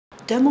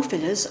Dermal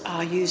fillers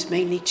are used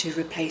mainly to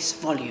replace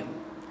volume.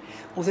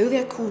 Although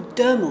they're called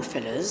dermal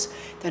fillers,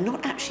 they're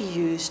not actually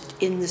used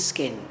in the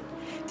skin.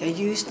 They're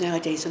used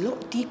nowadays a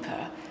lot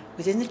deeper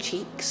within the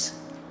cheeks,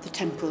 the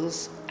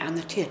temples and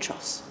the tear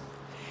troughs.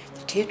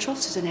 The tear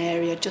troughs is an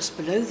area just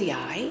below the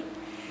eye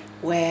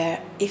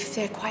where, if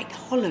they're quite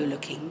hollow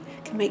looking,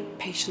 can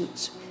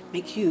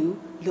make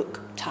you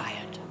look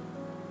tired.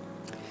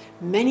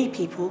 Many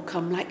people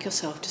come like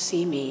yourself to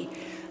see me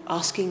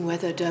asking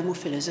whether dermal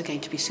fillers are going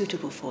to be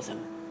suitable for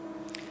them.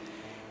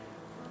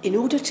 In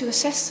order to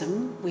assess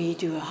them, we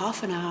do a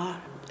half an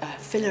hour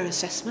filler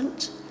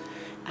assessment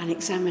and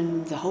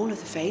examine the whole of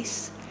the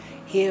face,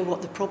 hear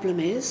what the problem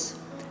is,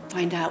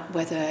 find out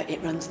whether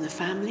it runs in the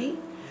family,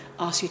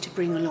 ask you to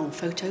bring along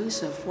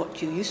photos of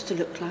what you used to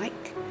look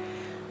like,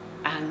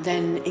 and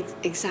then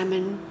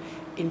examine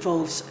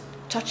involves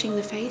touching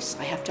the face.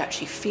 I have to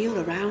actually feel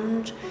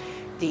around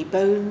the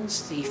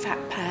bones, the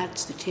fat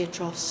pads, the tear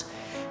troughs,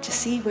 to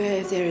see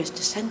where there is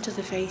descent of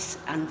the face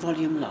and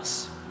volume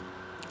loss.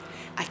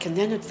 I can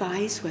then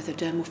advise whether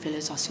dermal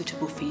fillers are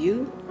suitable for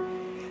you.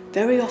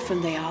 Very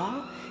often they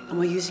are, and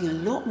we're using a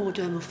lot more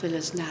dermal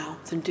fillers now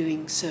than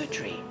doing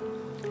surgery.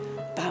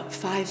 About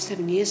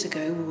 5-7 years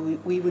ago,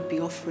 we would be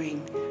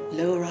offering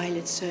lower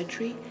eyelid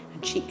surgery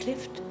and cheek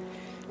lift.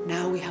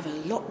 Now we have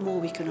a lot more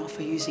we can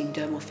offer using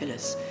dermal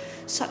fillers,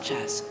 such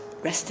as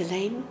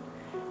Restylane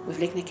with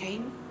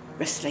lignocaine,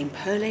 Restylane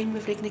Perlane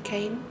with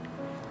lignocaine,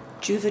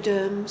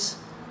 Juvederms,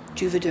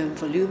 Juvederm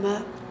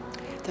Voluma.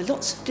 There are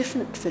lots of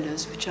different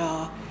fillers which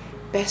are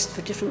best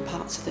for different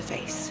parts of the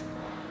face.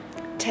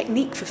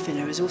 Technique for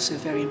filler is also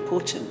very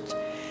important,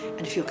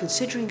 and if you're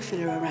considering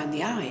filler around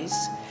the eyes,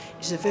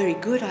 it's a very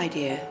good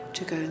idea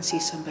to go and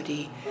see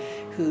somebody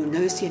who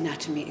knows the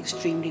anatomy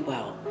extremely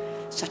well,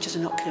 such as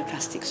an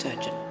oculoplastic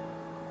surgeon.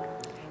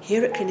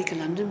 Here at Clinica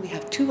London we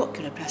have 2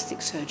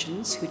 oculoplastic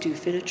surgeons who do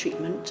filler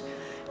treatment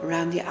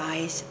around the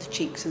eyes, the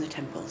cheeks and the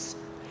temples.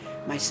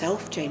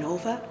 Myself, Jane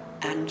Olver,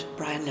 and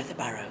Brian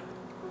Leatherbarrow.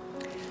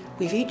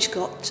 We've each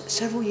got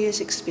several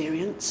years'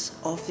 experience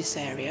of this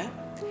area,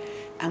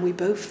 and we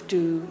both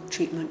do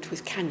treatment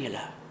with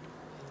cannula.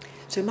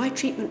 So my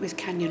treatment with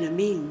cannula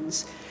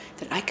means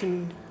that I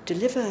can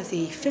deliver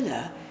the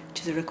filler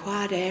to the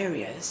required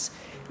areas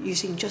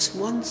using just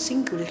one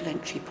single little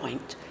entry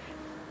point,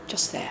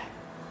 just there.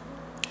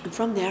 And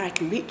from there I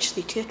can reach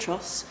the tear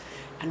troughs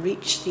and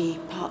reach the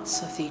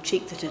parts of the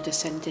cheek that are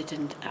descended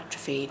and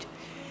atrophied,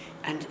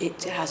 and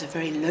it has a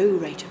very low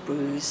rate of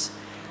bruise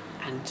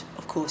and,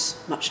 of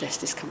course, much less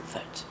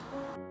discomfort.